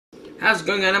How's it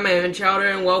going, I'm xMr.Chowder,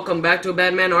 and welcome back to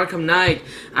Batman Arkham Knight.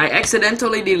 I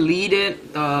accidentally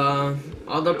deleted the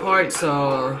other part,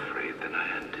 so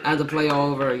I had to play all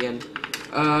over again.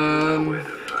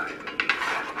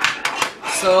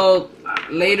 So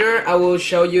later I will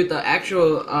show you the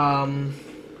actual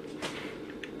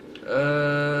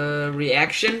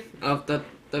reaction of the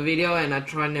video, and I'm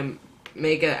trying to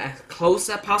make it as close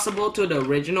as possible to the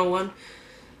original one.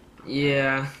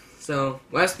 Yeah. So,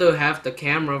 I still have the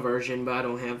camera version, but I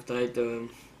don't have the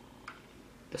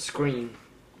screen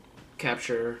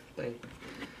capture thing.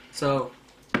 So,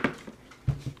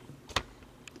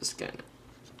 just gonna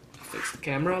fix the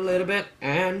camera a little bit,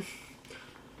 and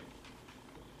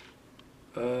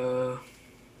okay.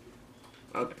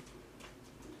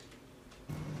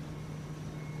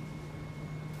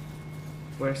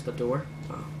 Where's the door?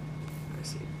 Oh, I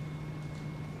see.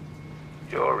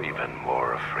 You're even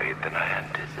more afraid than I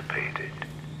anticipated.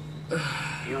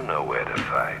 You know where to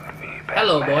find me, Batman.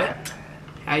 Hello, boy.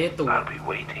 How you doing? I'll be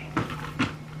waiting.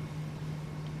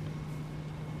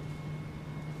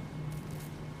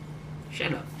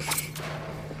 Shut up.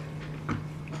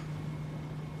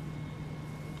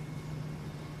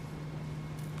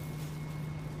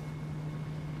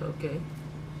 Okay.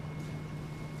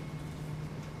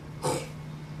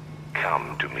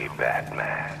 Come to me,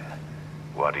 Batman.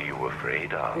 What are you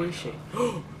afraid of? Who is she?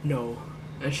 No.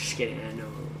 I'm just kidding, I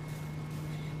know.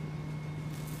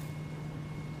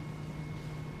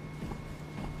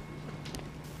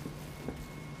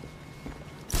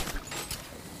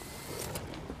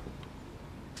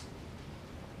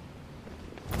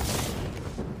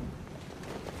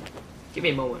 Give me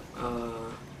a moment.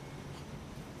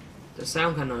 The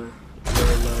sound kinda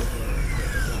very low here.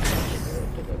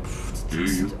 Do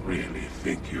you really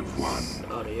think you've won?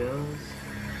 Audio.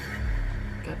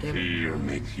 Goddamn it. Fear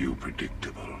makes you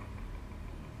predictable.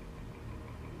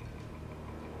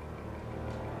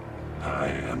 I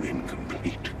am in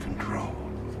complete control.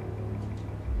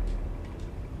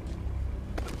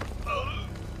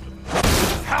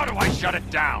 How do I shut it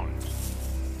down?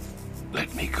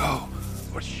 Let me go,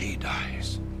 or she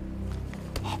dies.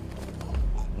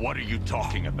 What are you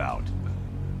talking about?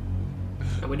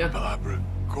 Are we done? Barbara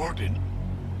Gordon.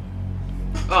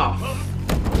 Oh.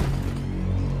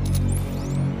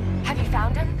 Have you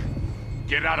found him?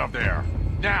 Get out of there,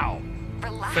 now!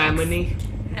 Relax. Family.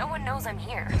 No one knows I'm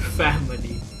here.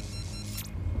 Family.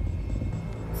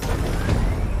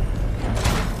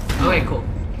 Okay, cool.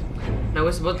 Now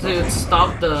we're supposed to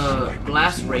stop the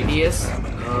blast radius.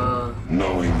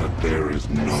 Knowing that there is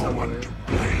no one to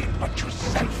blame but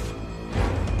yourself.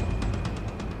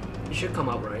 You should come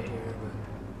up right here.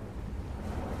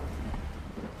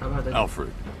 How about that?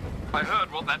 Alfred. I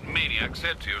heard what that maniac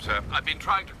said to you, sir. I've been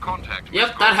trying to contact him.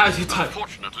 Yep, that's how you talk.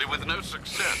 Unfortunately, with no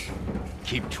success.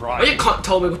 Keep Oh, trying. you can't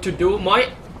tell me what to do, mate.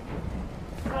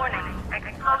 Warning,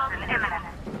 explosion imminent.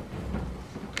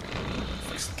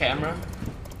 Fix the camera.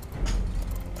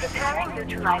 Preparing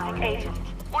neutralizing agent.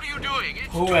 What are you doing?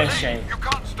 It's Who too is late. she? You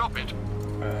can't stop it.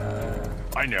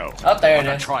 I know. Oh, there I'm it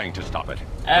not is. trying to stop it.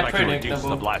 But I can reduce the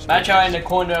Predictable. blast Matcha in the radius.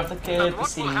 corner of the kid And to what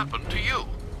see. will happen to you?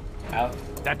 Out.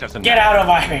 That doesn't Get matter. out of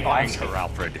my way. Find her,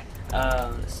 Alfred.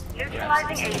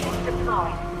 Neutralizing agent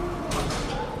deployed.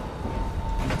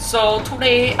 So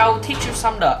today I'll teach you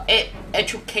some of the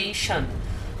education,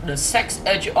 the sex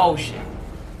education.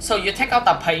 So you take out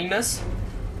the penis,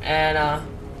 and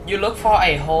you look for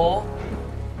a hole.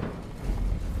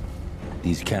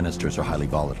 These canisters are highly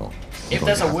volatile. If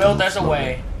there's a will, there's a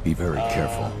way. Be very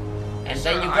careful. And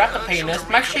then you grab the penis.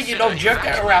 Make sure you don't jerk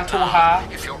it around too hard,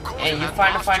 and you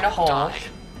find a hole.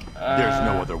 There's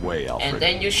no other way, Alfred. And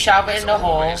then you shove it in the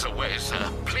hole. Always a way,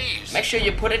 sir. Please. Make sure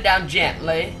you put it down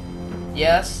gently.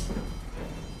 Yes.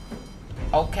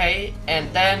 Okay,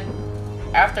 and then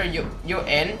after you're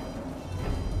in,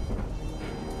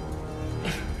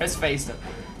 his face though.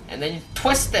 And then you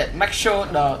twist it. Make sure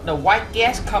the white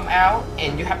gas come out,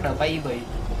 and you have the baby.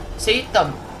 See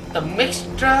the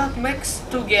mixture mix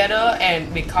together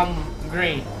and become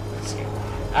green.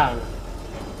 I don't know.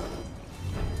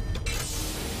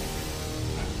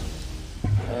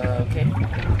 Okay.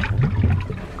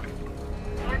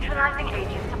 Neutralizing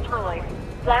agent deployed.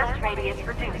 Blast radius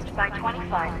reduced by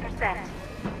 25%.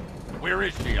 Where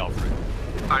is she, Alfred?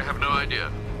 I have no idea.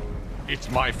 It's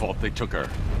my fault they took her.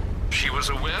 She was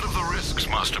aware of the risks,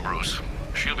 Master Bruce.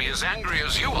 She'll be as angry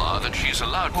as you are that she's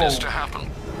allowed this to happen.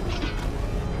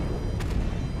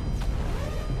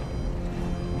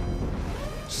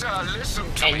 Sir, listen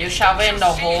to And me. you shove it in the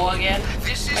Don't you hole see? again.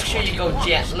 This is Make sure what you he go wants.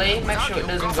 gently. Make Without sure it you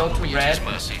doesn't go Gotham to at his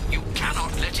red. mercy, you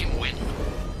cannot let him win.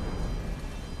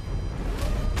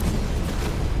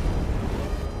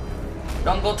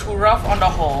 Don't go too rough on the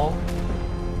hole.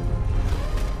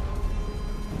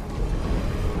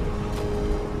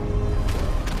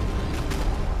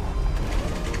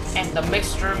 And the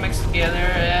mixture mixed together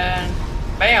and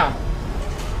bam!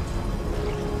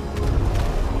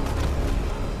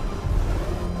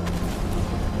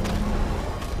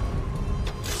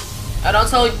 And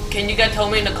also, can you guys tell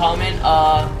me in the comment,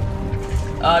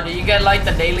 do you get like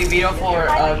the daily video for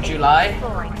July?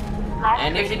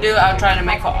 And if you do, I'll try to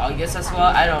make for August as well.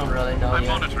 I don't really know I'm yet.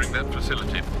 monitoring that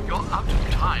facility. You're out of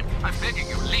time. I'm begging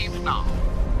you, leave now.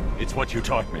 It's what you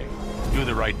taught me. Do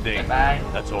the right thing. Goodbye.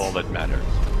 That's all that matters.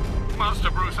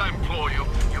 Master Bruce, I implore you,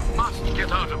 you must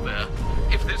get out of there.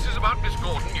 If this is about Miss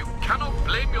Gordon, you cannot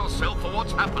blame yourself for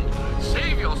what's happened.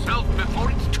 Save yourself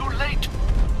before it's too late.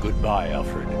 Goodbye,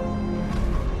 Alfred.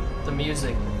 The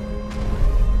music.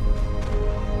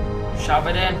 Shove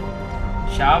it in.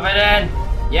 Shove it in.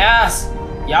 Yes.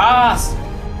 Yes.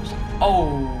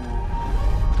 Oh.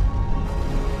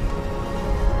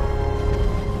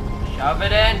 Shove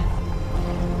it in.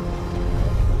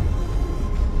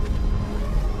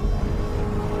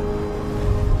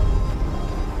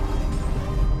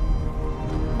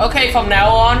 Okay, from now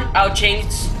on, I'll change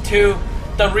to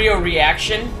the real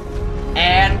reaction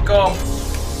and go.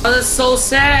 Oh, that's so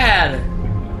sad.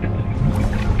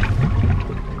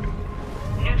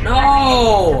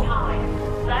 No.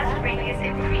 Blast radius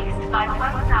increased by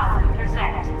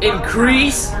 1,000%.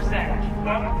 Increase?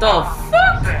 The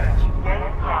fuck?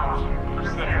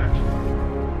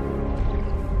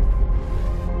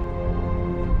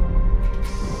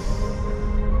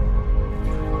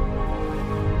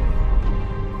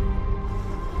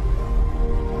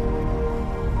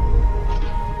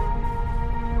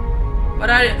 But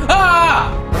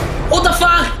what the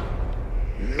fuck?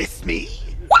 Miss me?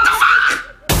 What the fuck?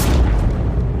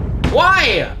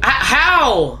 Why?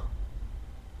 How?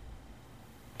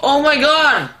 Oh my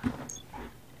god!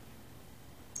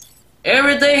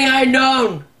 Everything I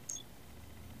know,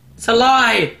 it's a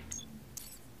lie.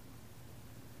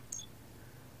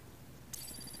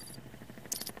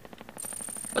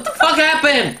 What the fuck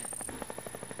happened?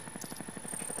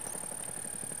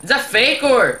 Is that fake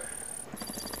or?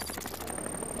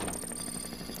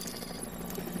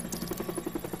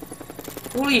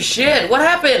 Holy shit, what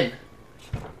happened?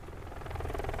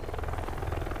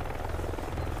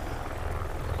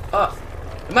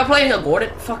 Am I playing a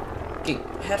Gordon? Fucking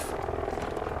head.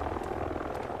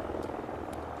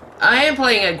 I am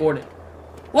playing at Gordon.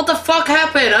 What the fuck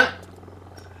happened?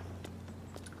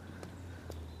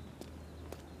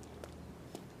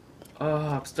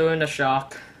 I'm still in the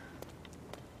shock.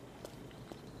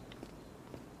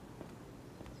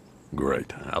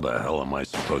 Great. How the hell am I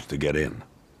supposed to get in?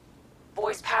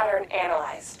 Voice pattern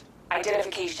analyzed.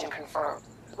 Identification confirmed.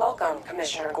 Welcome,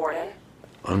 Commissioner Gordon.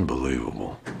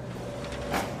 Unbelievable.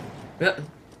 Yeah.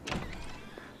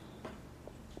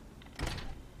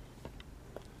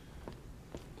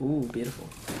 Ooh, beautiful.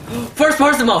 First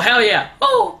person mode, hell yeah!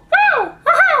 Oh, wow,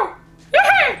 wow,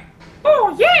 yeah,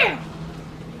 oh yeah!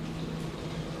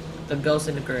 The ghost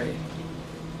in the grave.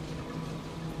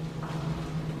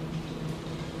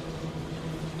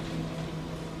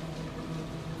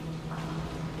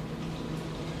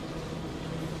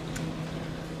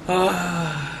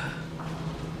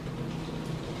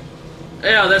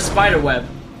 Yeah, there's spider web.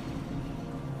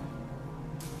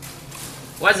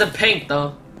 Why is it pink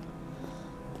though?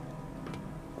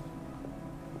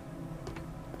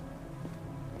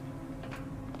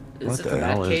 What the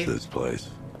hell is this place?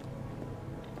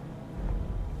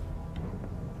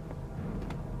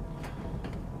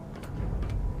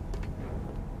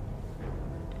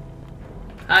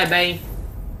 Hi, Bane.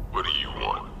 What do you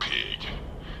want, pig?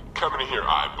 Coming in here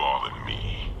eyeballing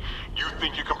me. You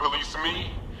think you can police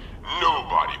me?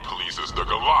 Nobody polices the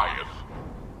Goliath.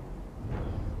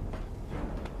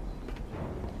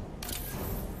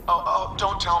 Oh,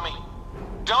 don't tell me.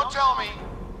 Don't tell me.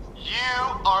 You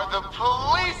are the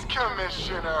police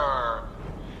commissioner.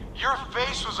 Your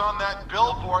face was on that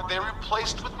billboard they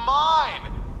replaced with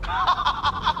mine.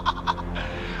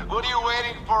 What are you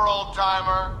waiting for,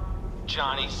 old-timer?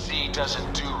 Johnny C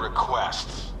doesn't do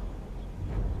requests.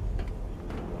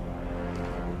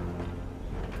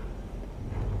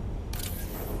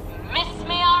 Miss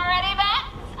me already, Bats?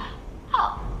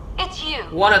 Oh, it's you.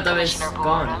 One of them is Commissioner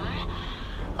gone. Boredom.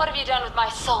 What have you done with my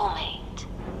soulmate?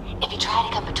 If you try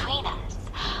to come between us,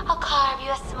 I'll carve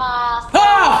you a smile.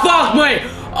 Oh, fuck me!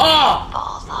 Oh!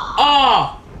 Falls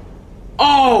off.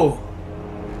 Oh!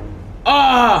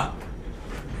 Oh!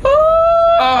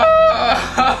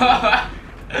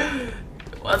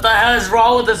 What the hell is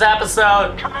wrong with this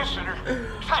episode? Commissioner,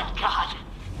 thank God.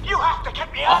 You have to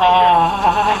get me me out of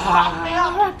here. They locked me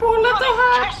up, running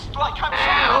tests like I'm some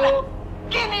kind of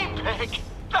guinea pig.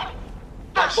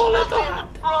 There's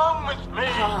nothing wrong with me.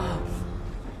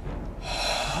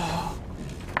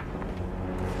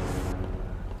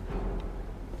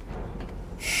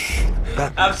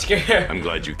 I'm scared. I'm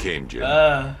glad you came, Jim.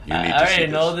 I You need to already see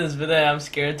know this. this, but then I'm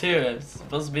scared too. It's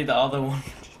supposed to be the other one.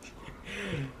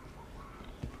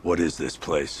 What is this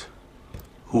place?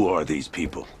 Who are these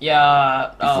people?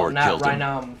 Yeah, Before it not killed right him,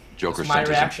 now. Joker It's my sent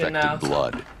his reaction infected now.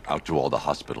 blood out to all the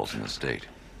hospitals in the state.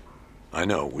 I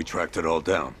know, we tracked it all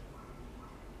down.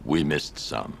 We missed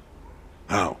some.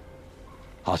 How?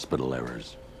 Hospital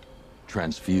errors.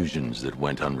 Transfusions that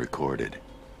went unrecorded.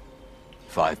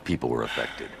 5 people were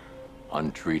affected.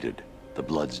 Untreated. The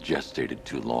blood's gestated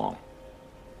too long.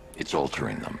 It's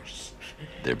altering them.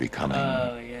 They're becoming...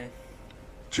 Oh, yeah.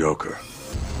 Joker.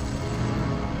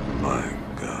 My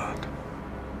God.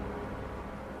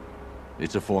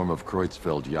 It's a form of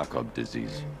Creutzfeldt-Jakob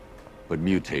disease, but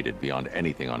mutated beyond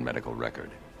anything on medical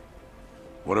record.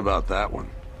 What about that one?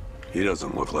 He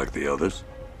doesn't look like the others.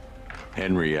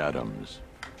 Henry Adams.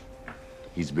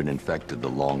 He's been infected the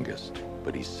longest,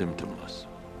 but he's symptomless.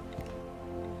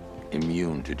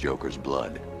 Immune to Joker's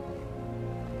blood.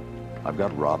 I've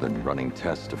got Robin running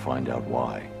tests to find out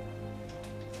why.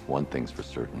 One thing's for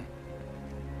certain.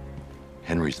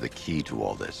 Henry's the key to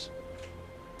all this.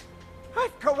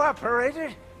 I've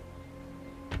cooperated.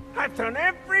 I've done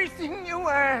everything you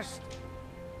asked.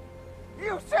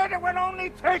 You said it would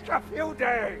only take a few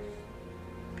days.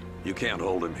 You can't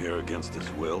hold him here against his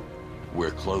will.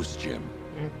 We're close, Jim.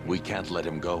 We can't let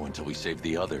him go until we save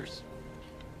the others.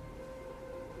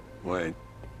 Wait.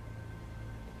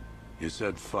 You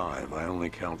said 5. I only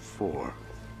count 4.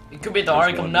 It could be the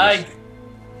There's Arkham one Knight. missing.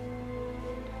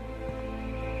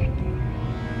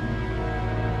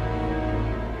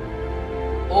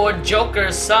 Or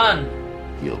Joker's son.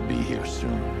 He'll be here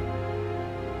soon.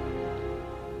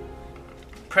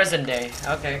 Present day.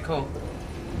 Okay, cool.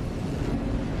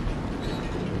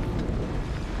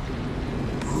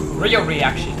 Real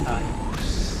reaction time.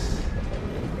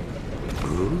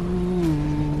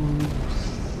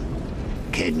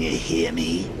 Can you hear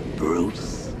me,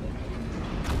 Bruce?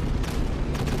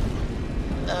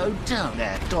 Oh, don't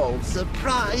act all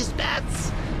surprised,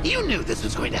 Bats. You knew this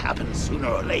was going to happen sooner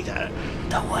or later.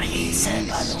 Don't worry, he said,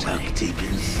 by the way. Stuck deep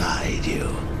inside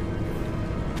you.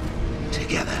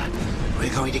 Together,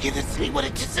 we're going to give the city what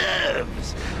it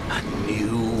deserves. A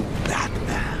new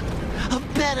Batman. A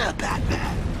better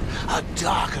Batman. A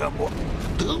darker, more...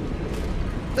 Well,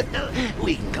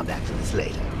 we can come back to this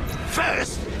later.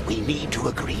 First, we need to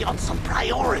agree on some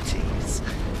priorities.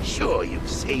 Sure, you've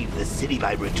saved the city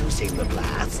by reducing the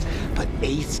blast, but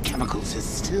Ace Chemicals is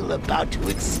still about to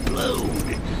explode.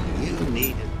 You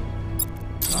need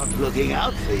to start looking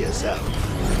out for yourself.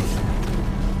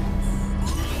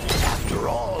 After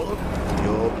all,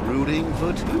 you're brooding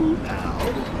for 2 now.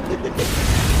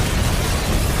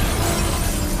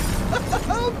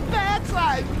 Oh, Bats,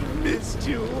 I missed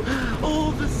you.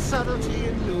 All the subtlety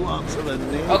and nuance of a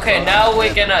name. Okay, now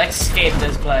we're gonna escape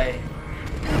this play.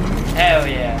 Hell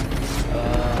yeah.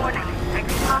 Warning,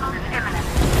 explosion is imminent.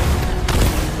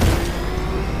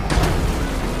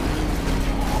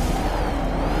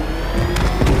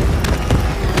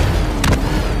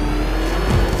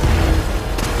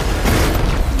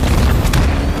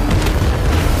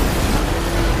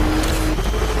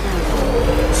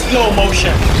 Slow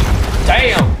motion.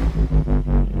 Damn.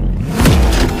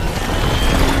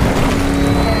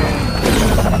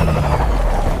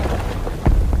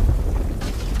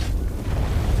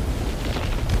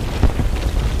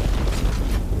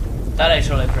 That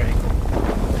actually pretty cool.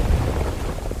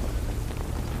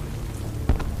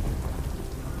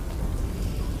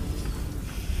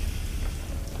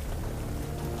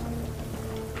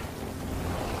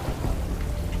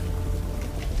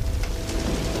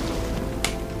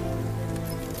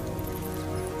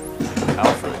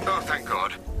 Alfred. Oh, thank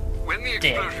God. When the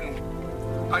explosion...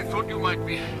 I thought you might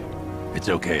be... It's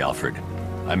okay, Alfred.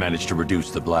 I managed to reduce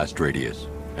the blast radius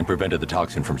and prevented the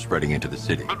toxin from spreading into the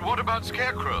city. But what about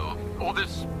Scarecrow? Or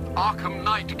this Arkham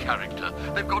Knight character?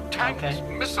 They've got tanks,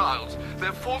 missiles.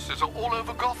 Their forces are all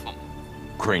over Gotham.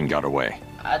 Crane got away.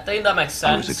 I think that makes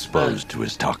sense. I was exposed to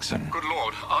his toxin. Good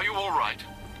Lord, are you all right?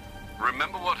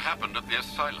 Remember what happened at the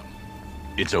asylum?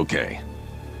 It's okay.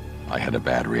 I had a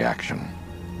bad reaction.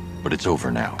 But it's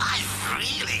over now. I've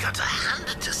really got to hand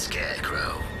it to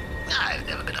Scarecrow. I've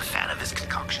never been a fan of his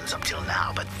concoctions up till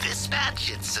now, but this batch,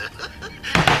 it's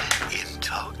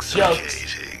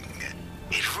intoxicating.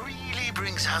 It really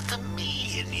brings out the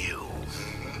me in you.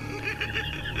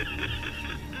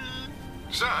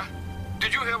 Sir,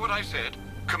 Did you hear what I said?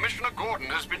 Commissioner Gordon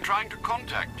has been trying to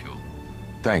contact you.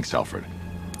 Thanks, Alfred.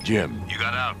 Jim. You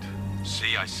got out.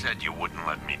 See, I said you wouldn't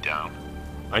let me down.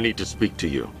 I need to speak to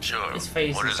you. Sure. His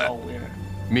face What is it? all weird.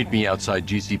 Meet me outside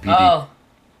GCPD. Oh.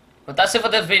 But that's it for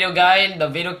this video, guys. The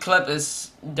video clip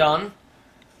is done.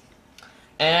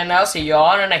 And I'll see you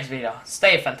all in the next video.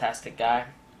 Stay fantastic, guy.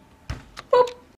 Boop.